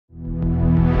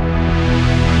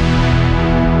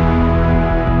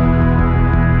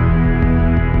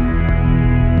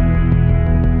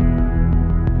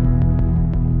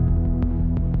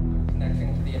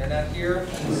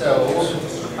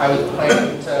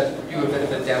to do a bit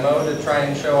of a demo to try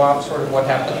and show off sort of what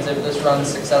happens if this runs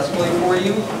successfully for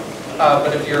you.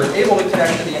 But if you're able to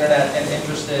connect to the internet and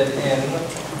interested in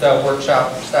the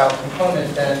workshop style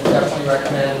component, then definitely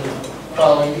recommend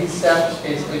following these steps.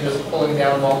 Basically just pulling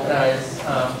down Vulcanize,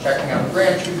 checking out the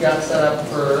branch you've got set up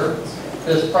for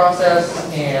this process,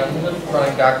 and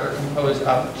running Docker compose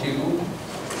up to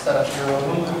set up your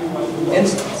own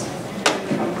instance.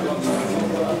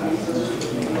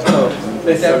 So,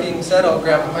 with that being said, I'll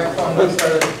grab the microphone and get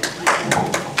started.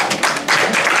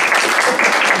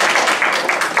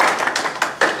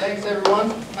 Thanks, everyone.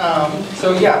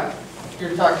 So yeah, here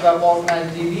to talk about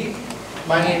VulcanizeDB.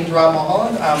 My name is Rob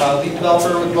Mulholand. I'm a lead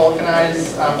developer with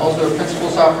Vulcanize. I'm also a principal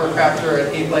software crafter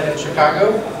at 8light in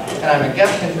Chicago, and I'm a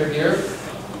guest contributor.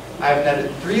 I've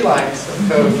netted 3 lines of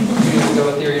code using the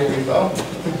Ethereum repo.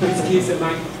 Please keep the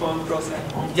microphone closer.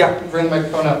 Yeah, bring the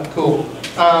microphone up. Cool.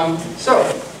 So,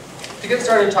 to get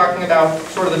started talking about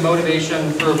sort of the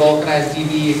motivation for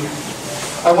VulcanizeDB,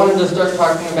 I wanted to start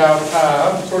talking about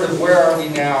sort of where are we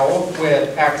now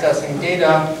with accessing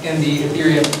data in the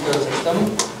Ethereum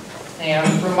ecosystem.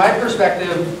 And from my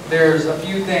perspective, there's a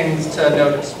few things to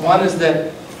notice. One is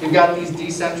that we've got these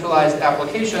decentralized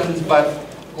applications, but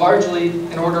largely,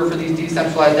 in order for these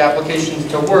decentralized applications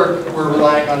to work, we're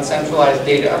relying on centralized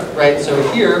data, right? So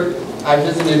here, I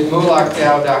visited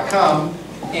MoLockDAO.com,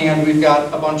 and we've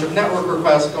got a bunch of network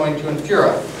requests going to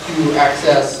Infura to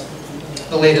access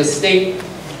the latest state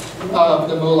of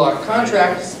the Moloch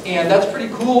contracts, and that's pretty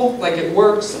cool. Like, it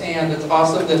works, and it's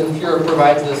awesome that Infura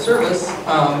provides this service.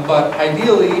 But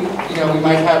ideally, we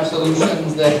might have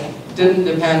solutions that didn't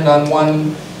depend on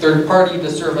one third party to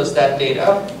service that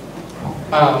data.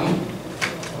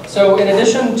 So in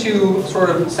addition to sort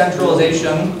of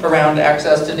centralization around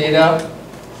access to data,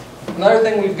 another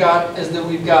thing we've got is that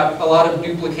we've got a lot of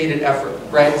duplicated effort,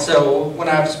 right? So when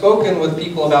I've spoken with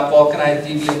people about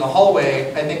VulcanizeDB in the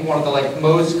hallway, I think one of the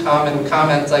most common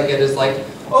comments I get is like,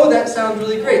 oh, that sounds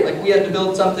really great. Like, we had to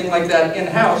build something like that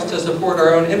in-house to support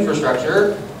our own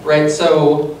infrastructure, right?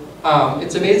 So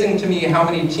it's amazing to me how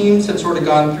many teams have sort of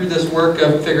gone through this work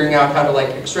of figuring out how to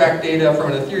extract data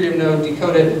from an Ethereum node,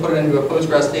 decode it, and put it into a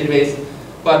Postgres database.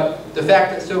 But the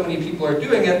fact that so many people are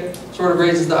doing it sort of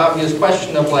raises the obvious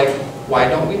question of why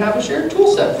don't we have a shared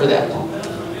tool set for that?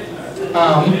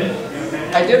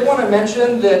 I did want to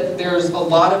mention that there's a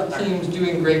lot of teams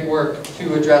doing great work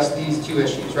to address these 2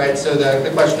 issues, right? So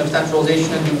the question of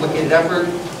centralization and duplicated effort.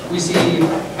 We see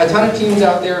a ton of teams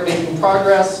out there making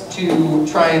progress to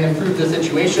try and improve the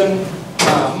situation,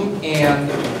 and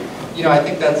I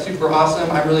think that's super awesome.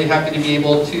 I'm really happy to be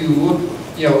able to,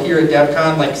 here at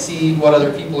Devcon, see what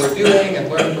other people are doing and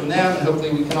learn from them, and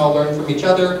hopefully we can all learn from each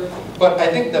other. But I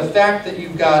think the fact that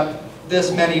you've got this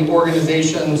many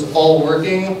organizations all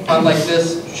working on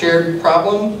this shared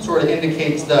problem sort of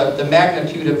indicates the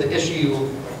magnitude of the issue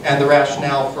and the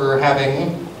rationale for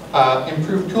having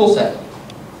improved tool set.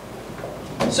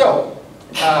 So,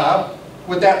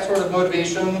 with that sort of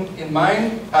motivation in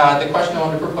mind, the question I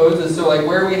want to propose is, so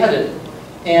where are we headed?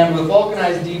 And with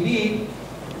VulcanizeDB,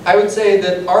 I would say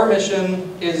that our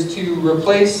mission is to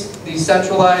replace these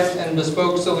centralized and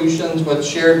bespoke solutions with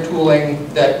shared tooling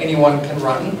that anyone can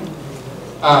run.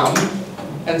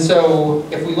 And so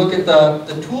if we look at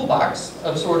the toolbox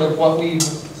of sort of what we've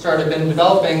been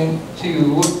developing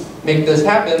to make this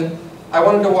happen, I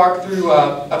wanted to walk through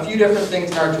a few different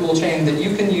things in our tool chain that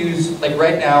you can use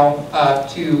right now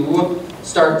to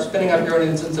start spinning up your own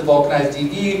instance of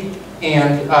VulcanizeDB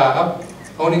and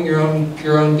owning your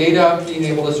own data, being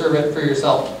able to serve it for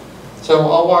yourself. So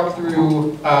I'll walk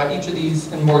through each of these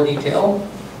in more detail.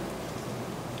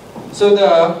 So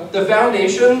the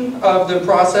foundation of the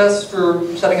process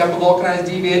for setting up a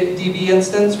VulcanizeDB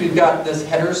instance, we've got this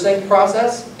header sync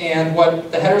process. And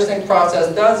what the header sync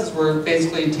process does is we're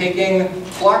basically taking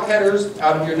block headers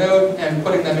out of your node and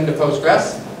putting them into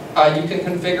Postgres. You can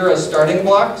configure a starting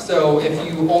block. So if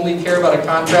you only care about a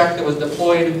contract that was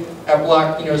deployed at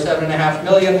block 7.5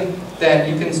 million,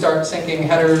 then you can start syncing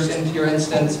headers into your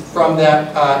instance from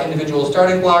that individual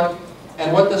starting block.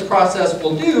 And what this process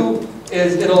will do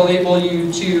is it'll enable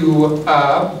you to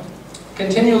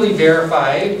continually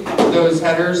verify those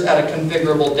headers at a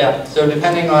configurable depth. So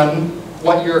depending on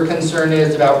what your concern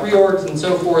is about reorgs and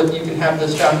so forth, you can have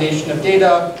this foundation of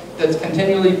data that's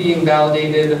continually being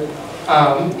validated,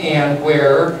 and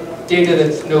where data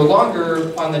that's no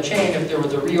longer on the chain, if there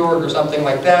was a reorg or something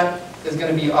like that, is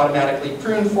going to be automatically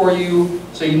pruned for you,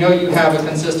 so you know you have a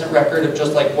consistent record of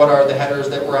just what are the headers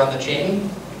that were on the chain.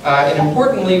 And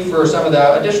importantly, for some of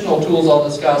the additional tools I'll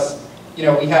discuss, we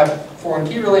have foreign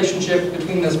key relationship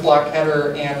between this block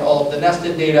header and all of the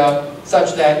nested data,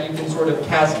 such that you can sort of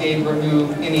cascade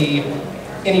remove any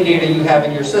data you have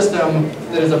in your system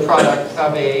that is a product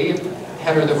of a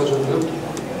header that was removed.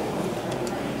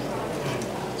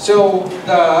 So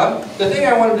the thing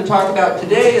I wanted to talk about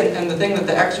today, and the thing that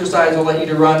the exercise will let you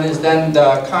to run, is then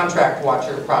the contract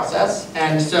watcher process.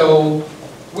 And so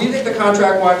we think the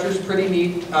contract watcher is pretty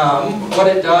neat. What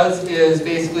it does is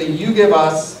basically you give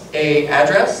us an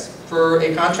address for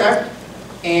a contract,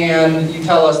 and you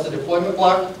tell us the deployment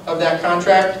block of that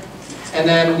contract, and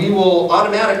then we will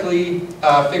automatically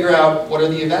figure out what are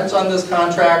the events on this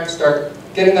contract, start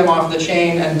getting them off the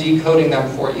chain and decoding them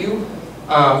for you.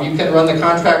 You can run the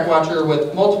contract watcher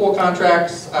with multiple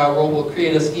contracts, where we'll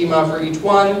create a schema for each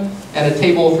one and a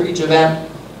table for each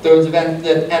event. Those events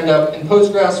that end up in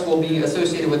Postgres will be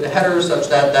associated with the header, such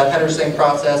that that header sync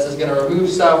process is going to remove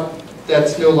stuff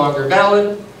that's no longer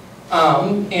valid.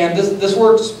 And this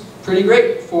works pretty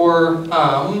great for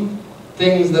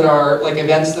things that are like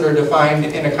events that are defined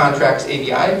in a contract's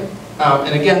API.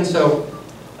 And again, so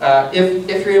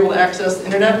if you're able to access the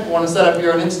internet, want to set up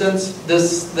your own instance,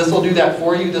 this will do that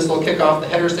for you. This will kick off the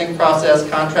header sync process,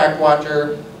 contract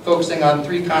watcher, focusing on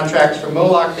 3 contracts from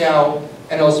Mulholand,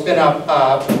 and it'll spin up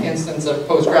an instance of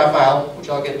PostGraphile, which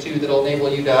I'll get to, that'll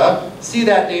enable you to see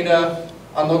that data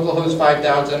on localhost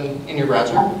 5000 in your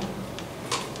browser.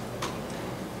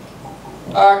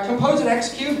 Compose and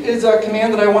execute is a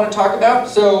command that I want to talk about.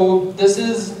 So this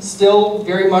is still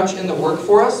very much in the work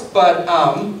for us, but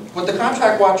what the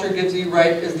contract watcher gives you,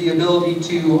 right, is the ability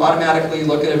to automatically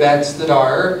look at events that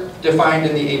are defined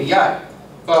in the API.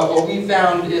 But what we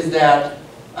found is that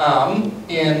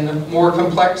in more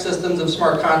complex systems of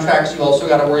smart contracts, you also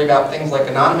got to worry about things like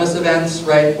anonymous events,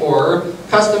 right, or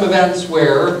custom events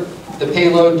where the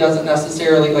payload doesn't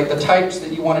necessarily, like the types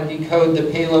that you want to decode the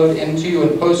payload into in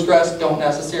Postgres don't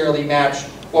necessarily match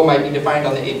what might be defined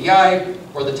on the API,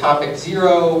 or the topic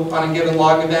 0 on a given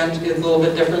log event is a little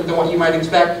bit different than what you might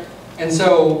expect. And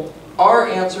so our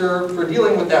answer for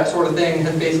dealing with that sort of thing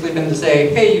has basically been to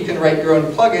say, hey, you can write your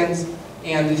own plugins,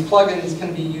 and these plugins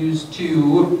can be used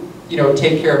to,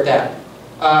 take care of that.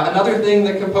 Another thing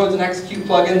that compose and execute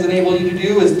plugins enable you to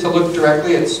do is to look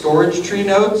directly at storage tree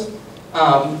nodes.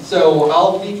 So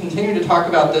I'll be continuing to talk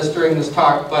about this during this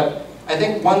talk, but I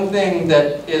think one thing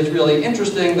that is really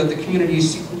interesting that the community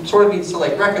sort of needs to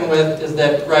reckon with is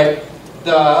that, right,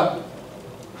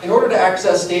 in order to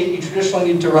access state, you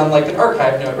traditionally need to run like an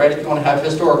archive node, right, if you want to have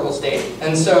historical state.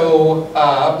 And so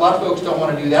a lot of folks don't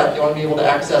want to do that. They want to be able to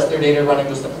access their data running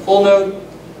just like a full node.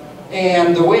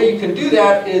 And the way you can do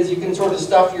that is you can sort of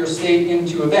stuff your state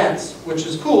into events, which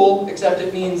is cool, except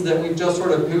it means that we've just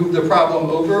sort of moved the problem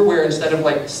over where instead of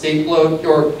like state load,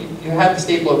 or you have the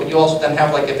state load, but you also then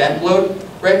have like event load,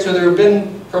 right? So there have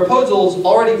been proposals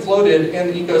already floated in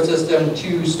the ecosystem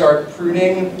to start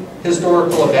pruning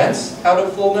historical events out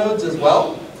of full nodes as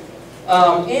well.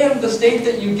 And the state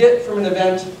that you get from an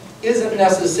event isn't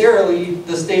necessarily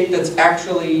the state that's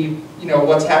actually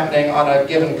what's happening on a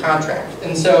given contract.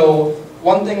 And so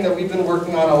one thing that we've been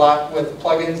working on a lot with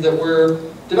plugins that we're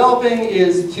developing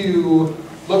is to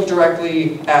look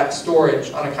directly at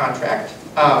storage on a contract.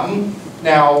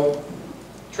 Now,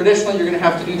 traditionally you're going to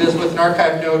have to do this with an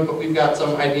archive node, but we've got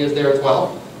some ideas there as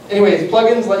well. Anyways,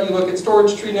 plugins let you look at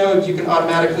storage tree nodes. You can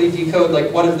automatically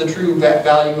decode what is the true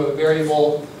value of a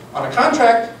variable on a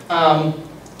contract.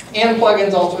 And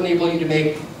plugins also enable you to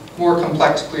make more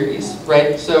complex queries,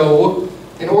 right? So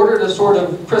in order to sort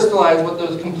of crystallize what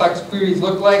those complex queries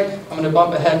look like, I'm going to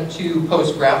bump ahead to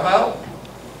PostGraphile.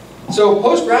 So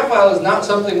PostGraphile is not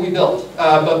something we built,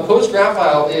 but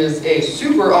PostGraphile is a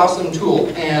super awesome tool,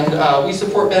 and we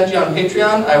support Benji on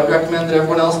Patreon. I would recommend that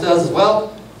everyone else does as well.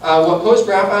 What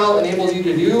PostGraphile enables you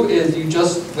to do is you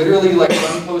just literally run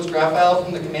PostGraphile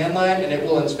from the command line, and it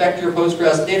will inspect your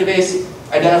Postgres database,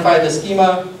 identify the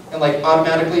schema, and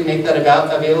automatically make that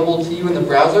available to you in the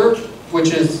browser,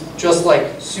 which is just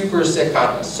super sick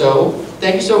hotness. So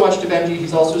thank you so much to Benji.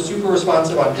 He's also super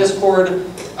responsive on Discord.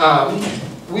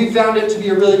 We found it to be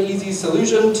a really easy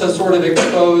solution to sort of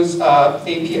expose an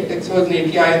API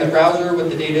in the browser with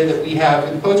the data that we have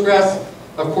in Postgres.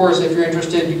 Of course, if you're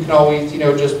interested, you can always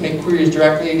just make queries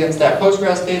directly against that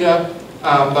Postgres data.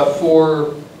 But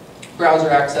for browser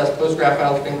access,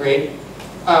 PostGraphile has been great.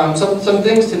 Some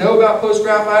things to know about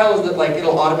PostGraphile is that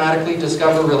it'll automatically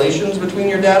discover relations between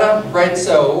your data, right?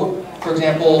 So, for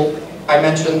example, I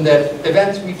mentioned that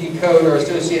events we decode are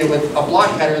associated with a block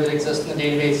header that exists in the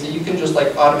database, so you can just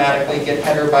automatically get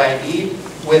header by ID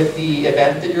with the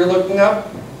event that you're looking up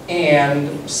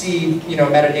and see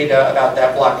metadata about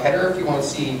that block header if you want to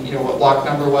see what block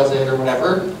number was it or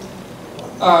whatever.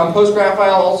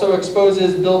 PostGraphile also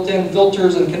exposes built-in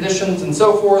filters and conditions and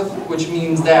so forth, which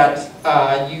means that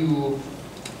you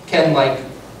can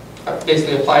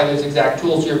basically apply those exact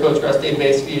tools to your Postgres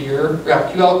database via your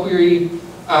GraphQL query.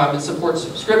 It supports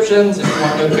subscriptions if you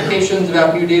want notifications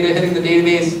about new data hitting the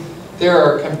database. There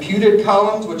are computed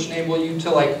columns which enable you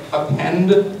to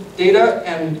append data,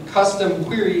 and custom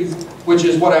queries, which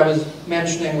is what I was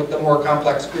mentioning with the more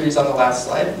complex queries on the last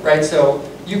slide, right? So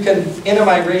you can, in a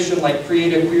migration,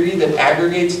 create a query that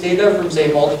aggregates data from,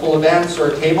 say, multiple events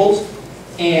or tables,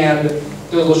 and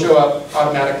those will show up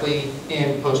automatically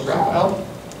in PostGraphile.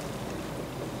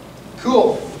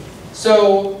 Cool.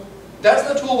 So that's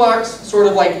the toolbox, sort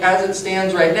of as it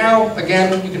stands right now.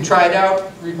 Again, you can try it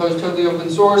out. Repo's totally open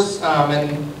source,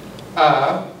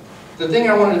 the thing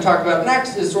I wanted to talk about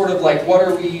next is sort of what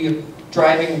are we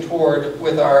driving toward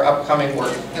with our upcoming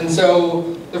work. And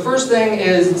so the first thing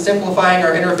is simplifying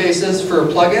our interfaces for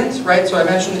plugins, right? So I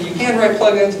mentioned that you can write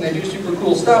plugins and they do super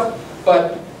cool stuff,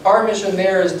 but our mission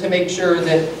there is to make sure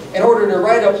that in order to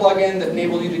write a plugin that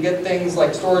enables you to get things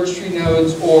like storage tree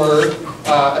nodes or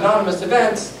anonymous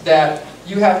events, that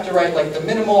you have to write the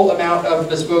minimal amount of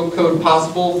bespoke code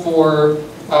possible for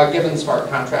a given smart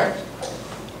contract.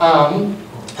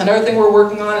 Another thing we're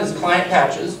working on is client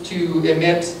patches to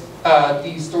emit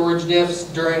these storage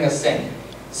diffs during a sync.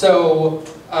 So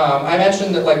I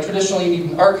mentioned that traditionally you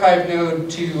need an archive node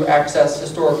to access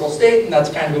historical state, and that's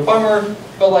kind of a bummer.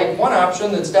 But one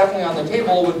option that's definitely on the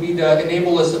table would be to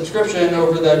enable a subscription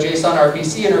over the JSON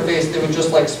RPC interface that would just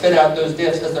spit out those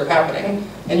diffs as they're happening.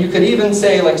 And you could even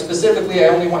say specifically, I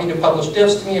only want you to publish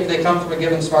diffs to me if they come from a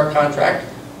given smart contract,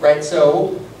 right?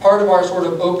 So part of our sort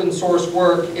of open source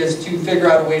work is to figure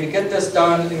out a way to get this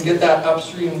done and get that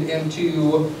upstreamed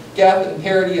into Geth and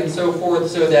Parity and so forth,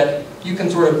 so that you can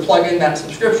sort of plug in that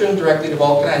subscription directly to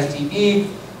VulcanizeDB,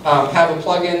 have a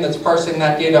plugin that's parsing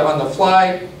that data on the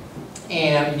fly,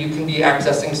 and you can be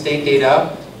accessing state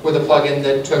data with a plugin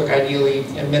that took ideally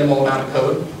a minimal amount of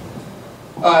code.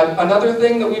 Another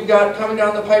thing that we've got coming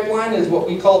down the pipeline is what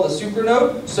we call the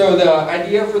supernode. So the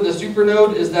idea for the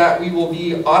supernode is that we will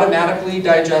be automatically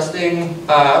digesting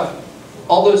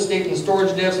all those state and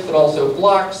storage diffs, but also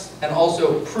blocks and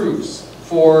also proofs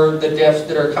for the diffs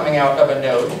that are coming out of a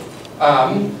node.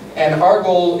 And our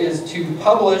goal is to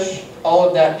publish all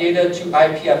of that data to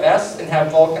IPFS and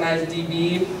have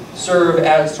VulcanizeDB serve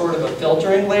as sort of a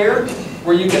filtering layer,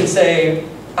 where you can say,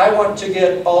 I want to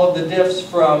get all of the diffs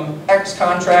from X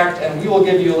contract, and we will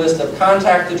give you a list of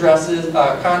contact addresses,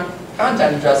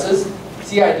 content addresses,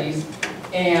 CIDs,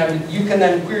 and you can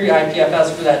then query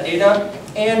IPFS for that data,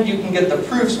 and you can get the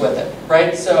proofs with it,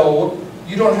 right? So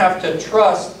you don't have to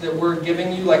trust that we're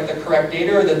giving you the correct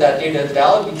data or that that data is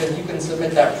valid, because you can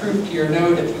submit that proof to your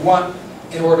node if you want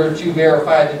in order to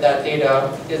verify that that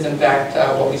data is in fact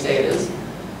what we say it is.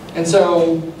 And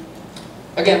so,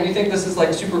 again, we think this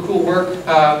is super cool work.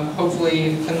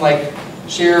 Hopefully you can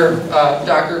share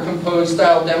Docker Compose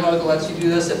style demo that lets you do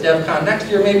this at Devcon next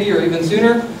year maybe, or even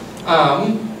sooner.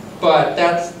 But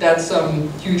that's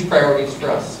some huge priorities for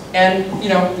us. And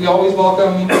we always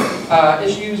welcome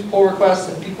issues, pull requests,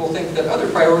 if people think that other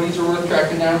priorities are worth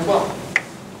tracking down as well.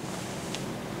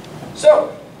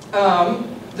 So,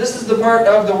 this is the part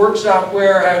of the workshop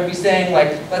where I would be saying,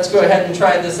 let's go ahead and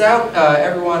try this out.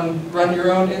 Everyone run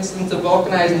your own instance of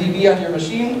VulcanizeDB on your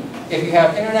machine. If you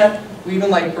have internet, we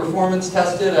even performance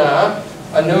tested a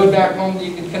node back home that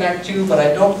you can connect to, but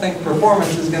I don't think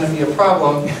performance is going to be a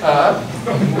problem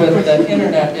with the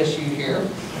internet issue here.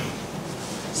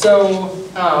 So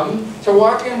to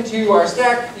walk into our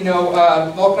stack,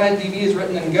 VulcanizeDB is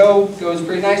written in Go. Go is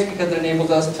pretty nice because it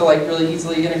enables us to really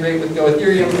easily integrate with Go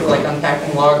Ethereum for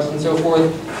unpacking logs and so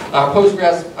forth.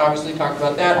 Postgres, obviously talked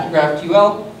about that.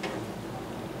 GraphQL.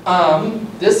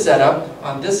 This setup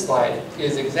on this slide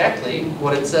is exactly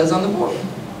what it says on the board.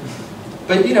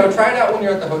 But try it out when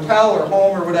you're at the hotel or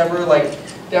home or whatever.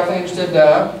 Definitely interested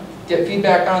to get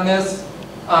feedback on this.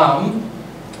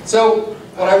 So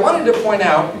what I wanted to point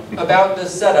out about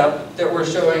this setup that we're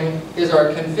showing is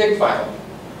our config file.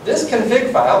 This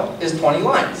config file is 20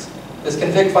 lines. This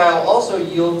config file also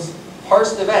yields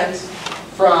parsed events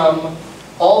from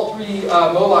all three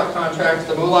Moloch contracts,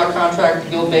 the Moloch contract,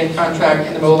 the build bank contract,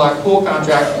 and the Moloch pool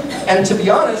contract. And to be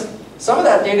honest, some of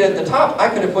that data at the top I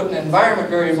could have put in environment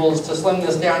variables to slim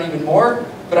this down even more,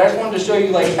 but I just wanted to show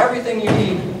you everything you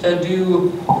need to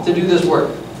do this work.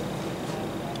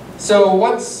 So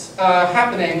what's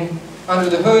happening under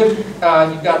the hood?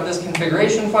 You've got this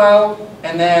configuration file,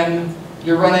 and then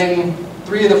you're running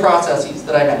 3 of the processes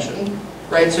that I mentioned,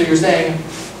 right? So you're saying,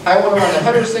 I want to run a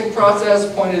header sync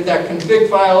process pointed at that config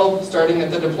file, starting at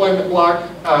the deployment block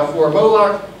for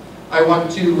Moloch. I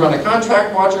want to run a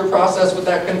contract watcher process with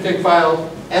that config file.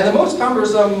 And the most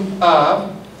cumbersome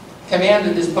command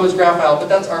is PostGraphile, but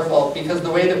that's our fault because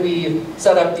the way that we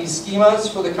set up these schemas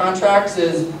for the contracts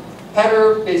is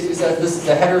header basically says this is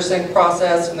a header sync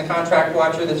process in the contract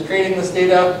watcher that's creating this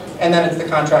data, and then it's the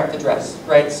contract address,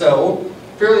 right? So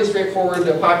fairly straightforward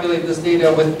to populate this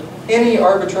data with any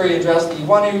arbitrary address that you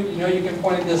want to. You know, you can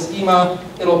point at this schema,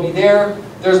 it'll be there.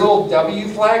 There's a little W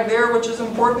flag there, which is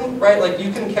important, right? Like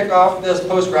you can kick off this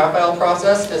PostGraphile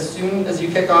process as soon as you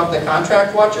kick off the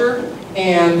contract watcher,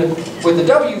 and with the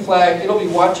W flag, it'll be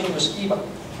watching your schema.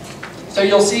 So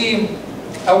you'll see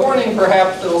a warning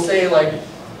perhaps that'll say like,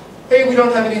 hey, we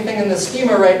don't have anything in the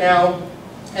schema right now.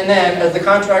 And then as the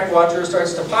contract watcher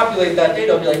starts to populate that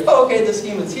data, it'll be like, oh, okay, the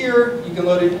schema's here. You can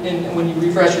load it in, and when you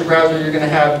refresh your browser, you're going to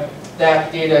have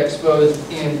that data exposed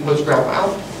in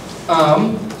PostGraphile.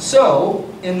 So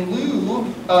in lieu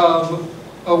of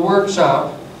a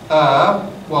workshop,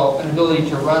 well, an ability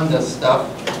to run this stuff,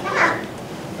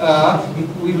 I've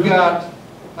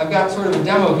got sort of a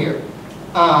demo here.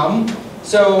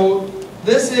 So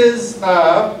this is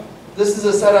a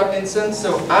setup instance.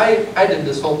 So I did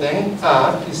this whole thing,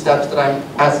 these steps that I'm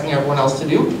asking everyone else to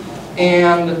do,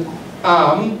 and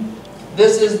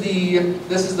this is the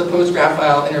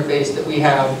PostGraphile interface that we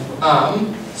have.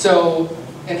 So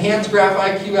enhance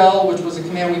GraphIQL, which was a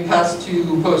command we passed to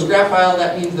PostGraphile.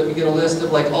 That means that we get a list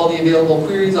of like all the available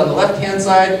queries on the left-hand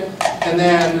side, and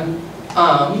then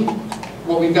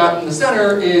what we've got in the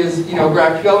center is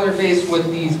GraphQL interface with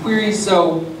these queries.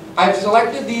 So I've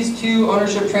selected these two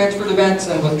ownership transferred events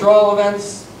and withdrawal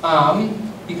events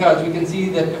because we can see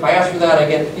that if I ask for that, I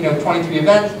get 23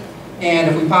 events. And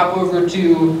if we pop over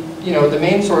to the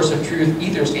main source of truth,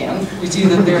 Etherscan, we see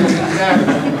that there's in fact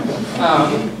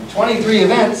 23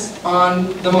 events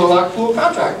on the Moloch pool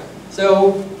contract.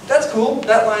 So that's cool.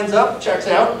 That lines up, checks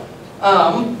out.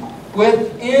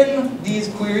 Within these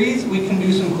queries, we can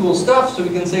do some cool stuff. So we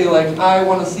can say like, I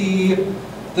want to see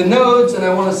the nodes, and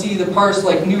I want to see the parse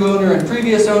like new owner and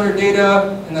previous owner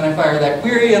data, and then I fire that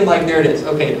query, and like there it is.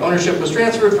 Okay, ownership was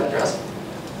transferred from address.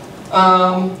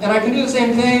 And I can do the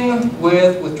same thing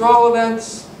with withdrawal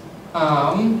events.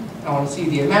 I want to see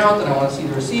the amount, and I want to see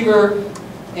the receiver,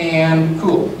 and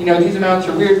cool. These amounts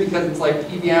are weird because it's like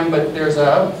PBM, but there's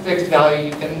a fixed value.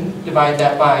 You can divide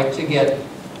that by to get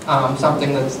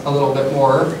something that's a little bit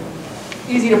more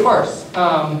easy to parse.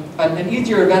 An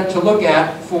easier event to look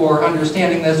at for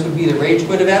understanding this would be the rage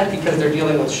quit event because they're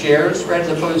dealing with shares, right, as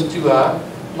opposed to a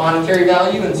monetary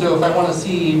value. And so if I want to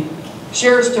see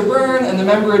shares to burn and the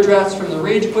member address from the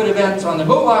rage quit events on the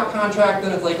Moloch contract,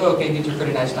 then it's like, okay, these are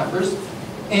pretty nice numbers.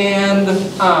 And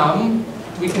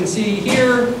we can see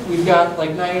here, we've got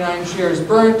like 99 shares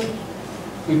burnt.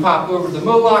 We pop over the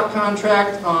Moloch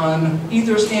contract on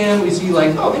Etherscan. We see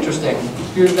like, oh, interesting.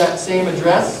 Here's that same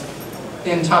address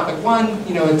in topic 1.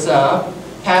 It's a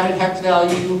padded hex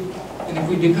value. And if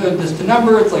we decode this to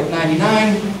number, it's like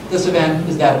 99. This event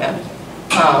is that event.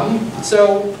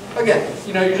 So again,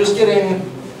 you're just getting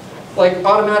like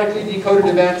automatically decoded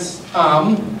events.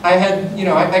 I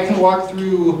can walk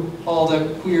through all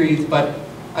the queries, but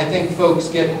I think folks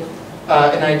get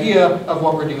an idea of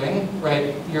what we're doing,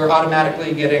 right? You're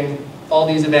automatically getting all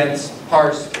these events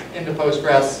parsed into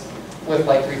Postgres with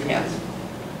like 3 commands.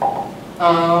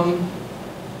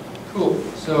 Cool.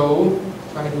 So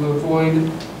trying to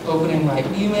avoid opening my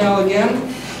email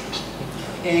again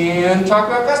and talk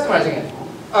about customizing it.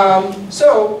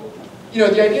 So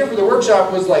the idea for the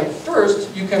workshop was like,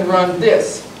 first you can run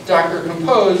this Docker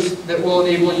Compose that will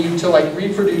enable you to like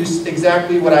reproduce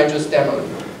exactly what I just demoed.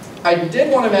 I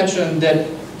did want to mention that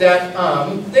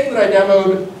thing that I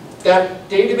demoed, that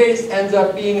database ends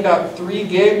up being about 3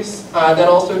 gigs. That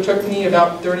also took me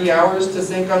about 30 hours to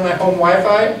sync on my home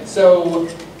Wi-Fi. So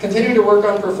continuing to work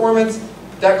on performance,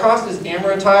 that cost is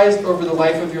amortized over the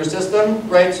life of your system,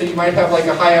 right? So you might have like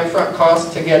a high upfront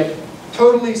cost to get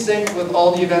totally synced with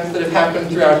all the events that have happened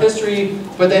throughout history,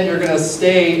 but then you're going to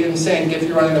stay in sync if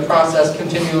you're running the process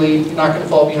continually. You're not going to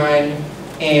fall behind,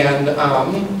 and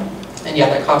yeah,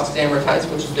 that cost is amortized,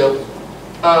 which is dope.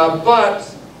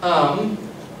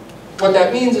 What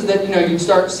that means is that you'd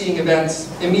start seeing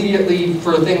events immediately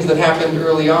for things that happened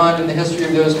early on in the history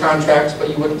of those contracts, but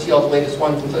you wouldn't see all the latest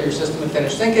ones until your system had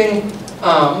finished syncing.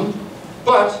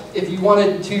 But if you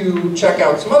wanted to check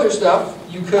out some other stuff,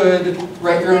 you could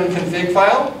write your own config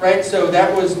file, right? So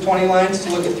that was 20 lines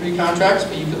to look at 3 contracts,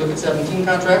 but you could look at 17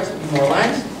 contracts, it'd be more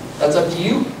lines. That's up to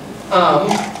you.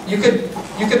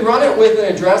 You You could run it with an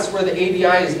address where the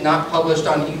ABI is not published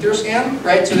on Etherscan,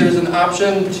 right? So there's an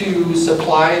option to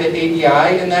supply the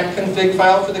ABI in that config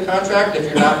file for the contract if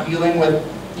you're not dealing with,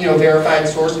 verified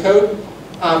source code.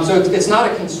 So it's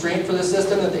not a constraint for the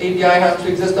system that the ABI has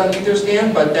to exist on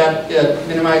Etherscan, but that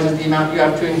minimizes the amount you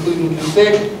have to include in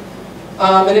config.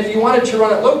 And if you wanted to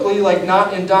run it locally, like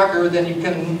not in Docker, then you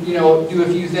can, do a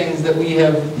few things that we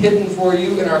have hidden for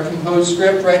you in our compose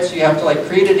script, right? So you have to like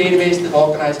create a database that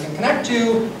Vulcanize can connect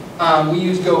to. We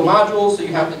use Go modules, so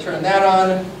you have to turn that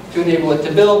on to enable it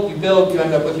to build. You build, you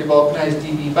end up with your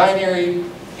VulcanizeDB binary,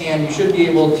 and you should be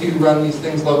able to run these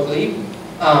things locally.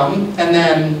 And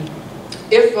then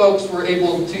if folks were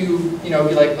able to, be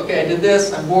like, okay, I did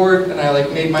this, I'm bored, and I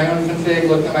like made my own config,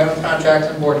 looked at my own contracts,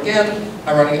 I'm bored again,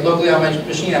 I'm running it locally on my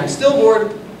machine, I'm still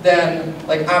bored, then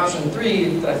like option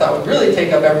 3 that I thought would really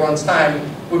take up everyone's time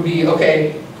would be,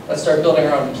 okay, let's start building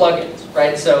our own plugins,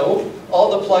 right? So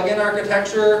all the plugin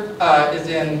architecture is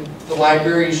in the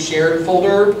library's shared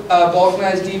folder,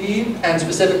 VulcanizeDB, and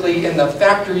specifically in the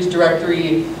factories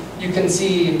directory, you can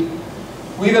see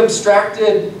we've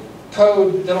abstracted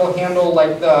code that'll handle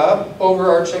like the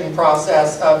overarching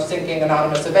process of syncing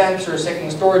anonymous events or syncing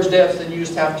storage diffs, and you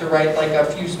just have to write like a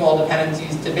few small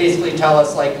dependencies to basically tell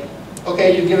us like,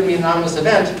 okay, you've given me an anonymous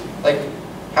event, like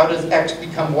how does X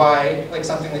become Y, like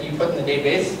something that you put in the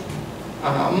database.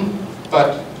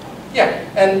 But yeah,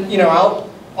 and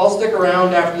I'll stick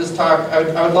around after this talk. I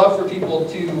would love for people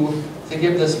to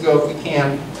give this a go if we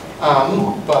can,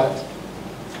 but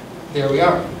there we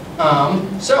are.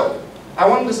 So I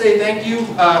wanted to say thank you.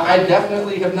 I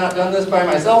definitely have not done this by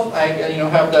myself. I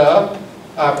have the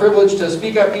privilege to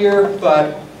speak up here,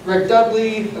 but Rick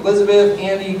Dudley, Elizabeth,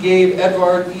 Andy, Gabe,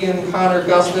 Edvard, Ian, Connor,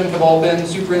 Gustin have all been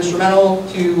super instrumental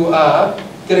to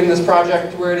getting this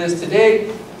project to where it is today.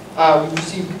 We've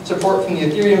received support from the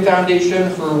Ethereum Foundation,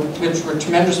 for which we're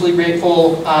tremendously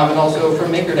grateful, and also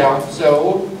from MakerDAO.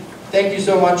 So thank you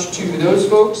so much to those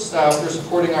folks for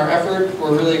supporting our effort.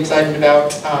 We're really excited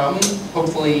about,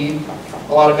 hopefully,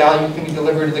 a lot of value can be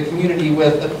delivered to the community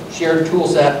with a shared tool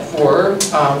set for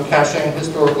caching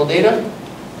historical data.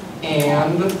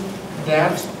 And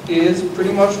that is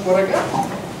pretty much what I got.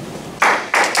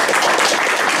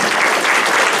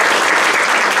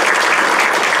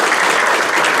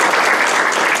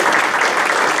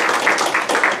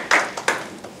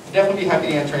 Definitely be happy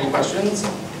to answer any questions.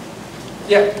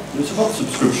 Yeah? Do you support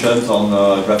subscriptions on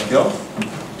GraphQL?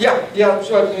 Yeah.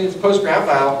 So I mean, it's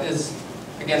PostGraph is,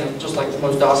 again, just like the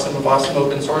most awesome of awesome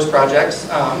open source projects.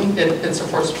 It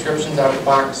supports subscriptions out of the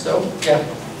box, so yeah.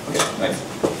 Okay, thanks.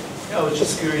 Yeah, I was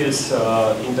just curious,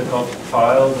 in the config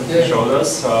file that you showed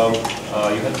us,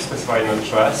 you had to specify an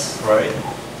address, right?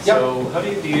 Yep. So how do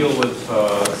you deal with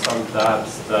some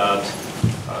dApps that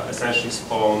essentially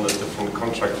spawn a different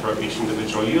contract for each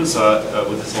individual user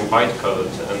with the same bytecode,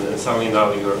 and then suddenly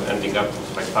now you're ending up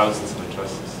with like thousands of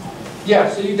addresses? Yeah,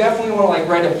 so you definitely want to like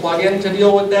write a plugin to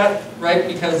deal with that, right?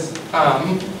 Because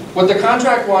what the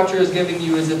contract watcher is giving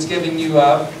you is it's giving you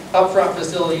a upfront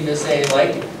facility to say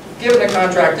like, given a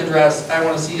contract address, I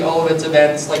want to see all of its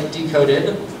events like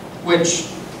decoded, which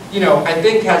I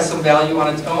think has some value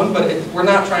on its own, but we're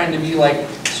not trying to be like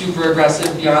super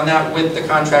aggressive beyond that with the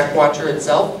contract watcher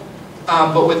itself.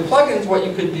 But with plugins, what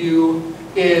you could do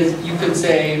is you could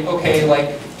say, okay,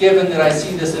 like given that I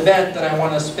see this event, that I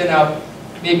want to spin up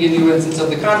maybe a new instance of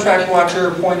the contract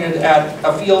watcher pointed at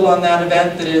a field on that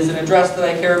event that is an address that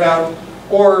I care about,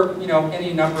 or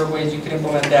any number of ways you can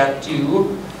implement that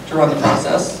to run the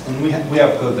process. And we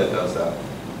have code that does that.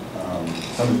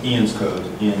 Some of Ian's code.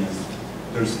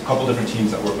 There's a couple different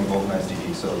teams that work in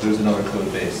VulcanizeDB, so there's another code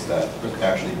base that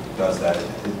actually does that.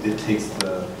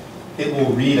 It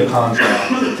will read a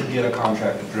contract to get a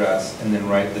contract address and then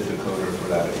write the decoder for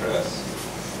that address.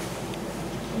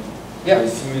 Yeah. A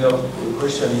similar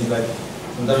question is like,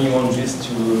 sometimes you want just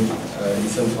to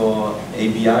listen for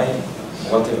ABI,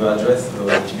 whatever address, so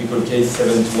a typical case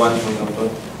 721 for example,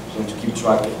 so to keep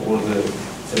track of all the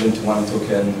 721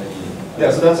 token. Yeah,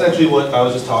 so that's actually what I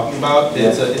was just talking about.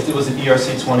 It was an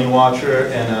ERC20 watcher,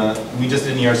 and we just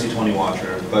did an ERC20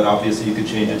 watcher, but obviously you could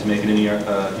change it to make it an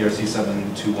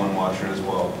ERC721 watcher as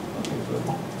well.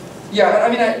 Yeah, I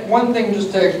mean, one thing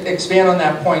just to expand on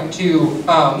that point too,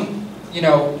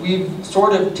 we've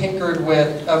sort of tinkered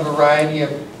with a variety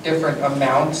of different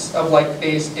amounts of like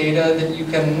base data that you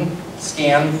can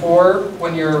scan for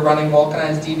when you're running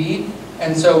VulcanizeDB.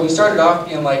 And so we started off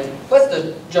being like, let's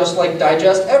just like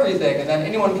digest everything, and then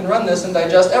anyone can run this and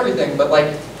digest everything. But like,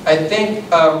 I think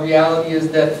reality is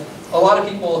that a lot of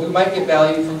people who might get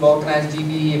value from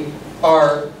VulcanizeDB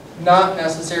are not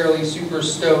necessarily super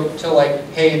stoked to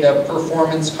like pay the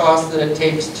performance cost that it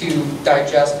takes to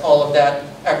digest all of that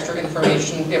extra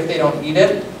information if they don't need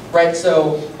it, right?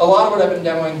 So a lot of what I've been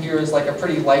demoing here is like a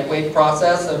pretty lightweight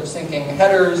process of syncing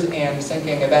headers and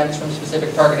syncing events from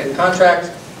specific targeted contracts.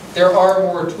 There are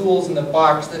more tools in the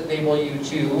box that enable you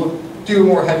to do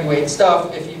more heavyweight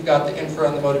stuff if you've got the infra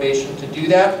and the motivation to do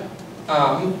that.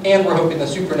 And we're hoping the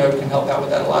supernode can help out with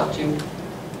that a lot too.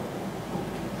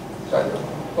 Sorry.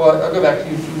 Well, I'll go back to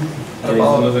you. There is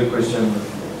another question.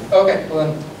 Okay, well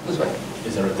then, this way.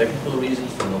 Is there a technical reason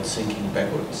for not syncing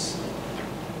backwards?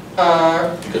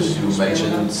 Because you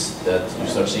mentioned that you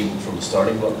start syncing from the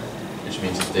starting block, which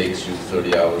means it takes you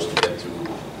 30 hours to get to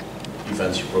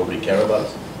events you probably care about.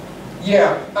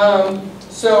 Yeah,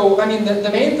 so I mean the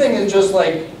main thing is just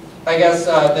like, I guess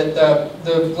that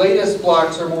the latest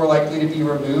blocks are more likely to be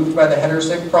removed by the header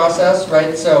sync process,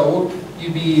 right? So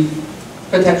you'd be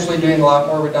potentially doing a lot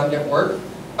more redundant work.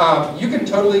 You can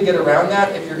totally get around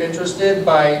that if you're interested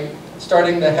by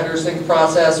starting the header sync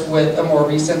process with a more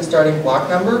recent starting block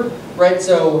number, right?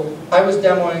 So I was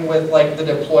demoing with like the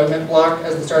deployment block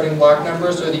as the starting block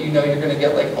number so that you know you're going to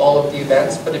get like all of the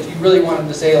events. But if you really wanted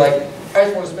to say like, I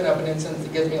just want to spin up an instance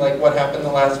that gives me like what happened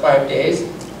the last 5 days,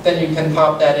 then you can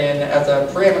pop that in as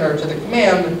a parameter to the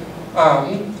command,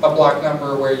 a block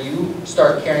number where you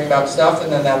start caring about stuff,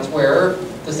 and then that's where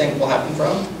the sync will happen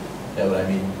from. Yeah, but I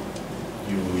mean,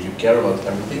 you care about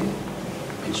everything.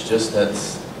 It's just that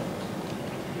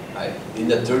in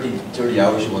that 30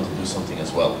 hours you want to do something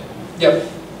as well. Yep.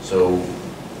 So,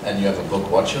 and you have a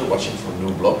block watcher watching for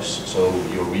new blocks, so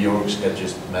your reorgs get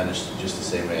just managed just the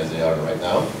same way as they are right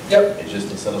now. Yep. It's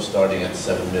just instead of starting at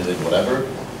 7 minute whatever,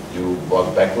 you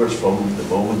walk backwards from the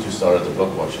moment you started the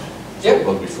block watcher. So yep.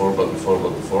 block before, block before,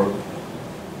 block before.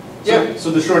 Yeah. So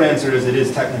the short answer is it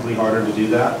is technically harder to do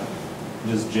that.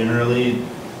 Just generally,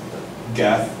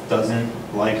 Geth doesn't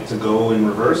like to go in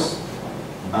reverse.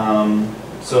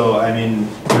 So I mean,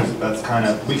 that's kind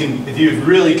of, we can, if you're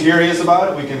really curious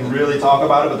about it, we can really talk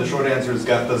about it, but the short answer is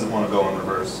Geth doesn't want to go in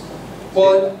reverse.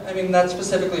 Well, I mean, that's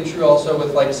specifically true also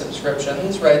with like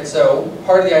subscriptions, right? So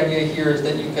part of the idea here is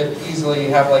that you could easily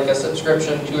have like a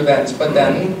subscription to events, but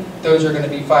then those are going to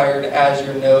be fired as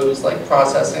your node is like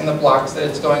processing the blocks that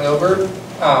it's going over.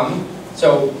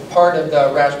 So part of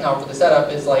the rationale for the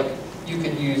setup is like you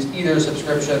could use either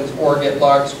subscriptions or get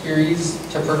logs queries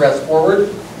to progress forward.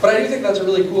 But I do think that's a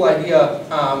really cool idea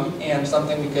and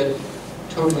something we could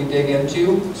totally dig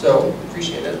into, so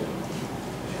appreciate it.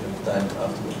 Time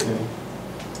after.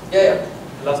 Yeah.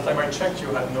 Last time I checked, you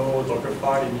had no Docker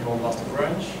file in your master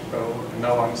branch.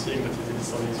 Now I'm seeing that it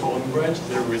is on its own branch. Is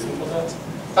there a reason for that?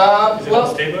 Is it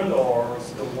unstable or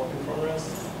still work in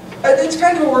progress? It's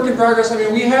kind of a work in progress. I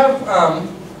mean, we have,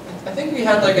 I think we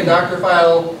had like a Docker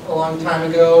file a long time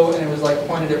ago, and it was like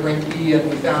pointed at RINC-B, and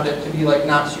we found it to be like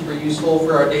not super useful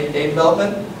for our day-to-day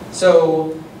development.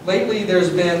 So lately, there's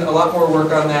been a lot more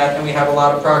work on that, and we have a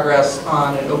lot of progress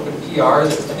on an open PR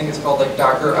that I think is called like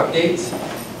Docker updates.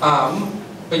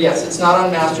 But yes, it's not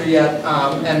on master yet,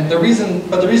 and the reason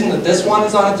that this one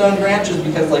is on its own branch is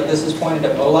because like this is pointed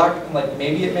at Moloch, and like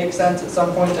maybe it makes sense at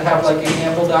some point to have like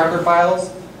example Docker files,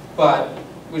 but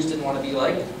we just didn't want to be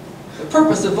like, the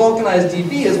purpose of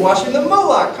VulcanizeDB is watching the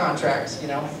Moloch contracts, you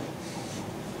know?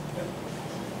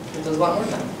 It does a lot more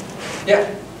than that.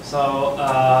 Yeah? So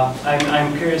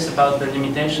I'm curious about the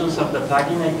limitations of the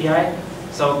plugin API.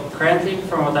 So currently,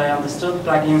 from what I understood,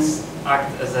 plugins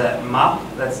act as a map,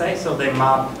 let's say, so they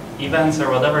map events or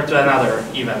whatever to another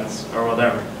events or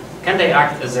whatever. Can they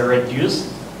act as a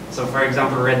reduce? So for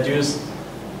example, reduce,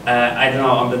 I don't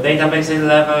know, on the database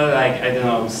level, like, I don't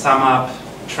know, sum up,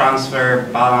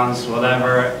 transfer, balance,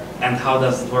 whatever, and how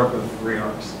does it work with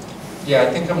reorgs? Yeah,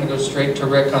 I think I'm going to go straight to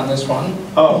Rick on this one.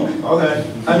 Oh, okay.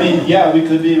 I mean, yeah, we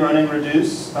could be running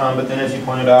reduce, but then as you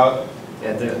pointed out,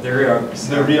 yeah, the reorgs.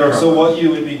 The reorg. So what you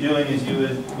would be doing is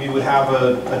we would have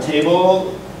a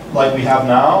table like we have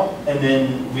now, and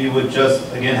then we would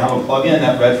just, again, have a plugin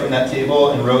that read from that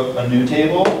table and wrote a new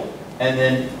table, and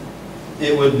then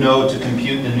it would know to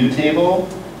compute the new table.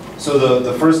 So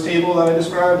the first table that I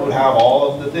described would have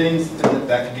all of the things that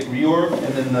could get reorged,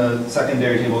 and then the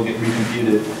secondary table would get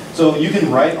recomputed. So you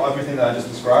can write everything that I just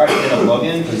described in a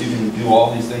plugin, because you can do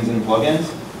all these things in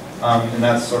plugins. And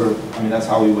that's sort of, I mean, that's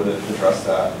how we would address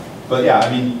that. But yeah,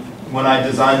 I mean, when I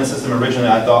designed the system originally,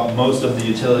 I thought most of the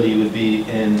utility would be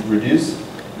in reduce.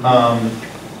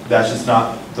 That's just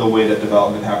not the way that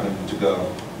development happened to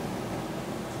go.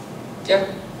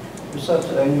 Yeah. You said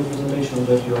in your presentation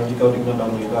that you are decoding not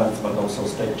only events but also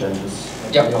state changes.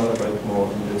 Yep. Can you elaborate more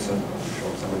on this and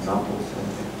show some examples?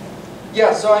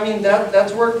 Yeah, so I mean,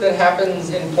 that's work that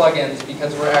happens in plugins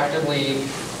because we're actively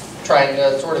trying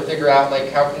to sort of figure out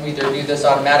like how can we either do this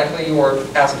automatically or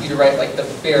ask you to write like the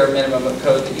bare minimum of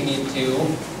code that you need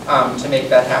to make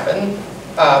that happen.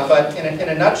 But in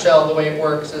a nutshell, the way it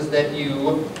works is that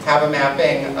you have a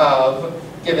mapping of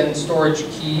given storage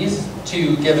keys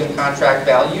to given contract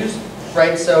values,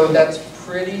 right? So that's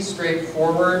pretty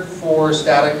straightforward for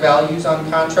static values on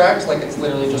contracts. Like it's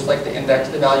literally just like the index,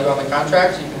 the value on the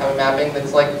contract. So you can have a mapping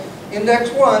that's like index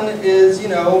 1 is, you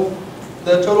know,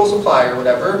 the total supply or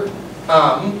whatever.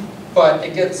 But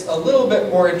it gets a little bit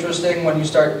more interesting when you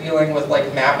start dealing with like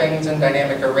mappings and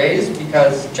dynamic arrays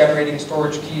because generating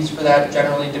storage keys for that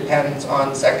generally depends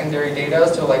on secondary data,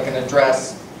 so like an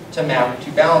address to map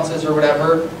to balances or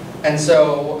whatever. And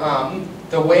so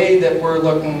the way that we're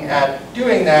looking at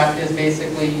doing that is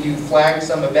basically you flag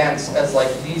some events as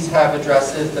like these have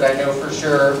addresses that I know for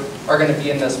sure are going to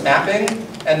be in this mapping,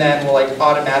 and then we'll like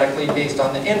automatically, based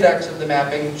on the index of the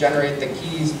mapping, generate the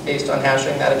keys based on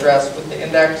hashing that address with the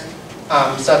index,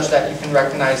 such that you can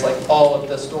recognize like all of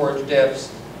the storage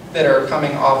diffs that are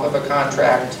coming off of a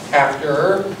contract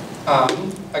after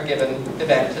a given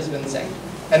event has been synced.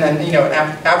 And then, you know,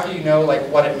 after you know like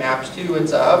what it maps to,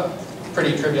 it's a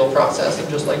pretty trivial process of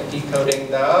just like decoding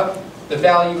the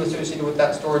value associated with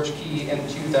that storage key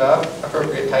into the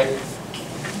appropriate type.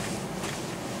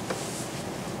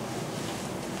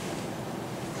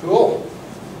 Cool.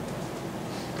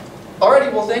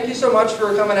 Alrighty, well thank you so much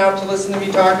for coming out to listen to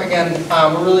me talk. Again,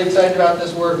 we're really excited about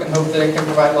this work and hope that it can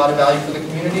provide a lot of value for the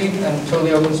community and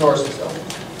totally open source. So.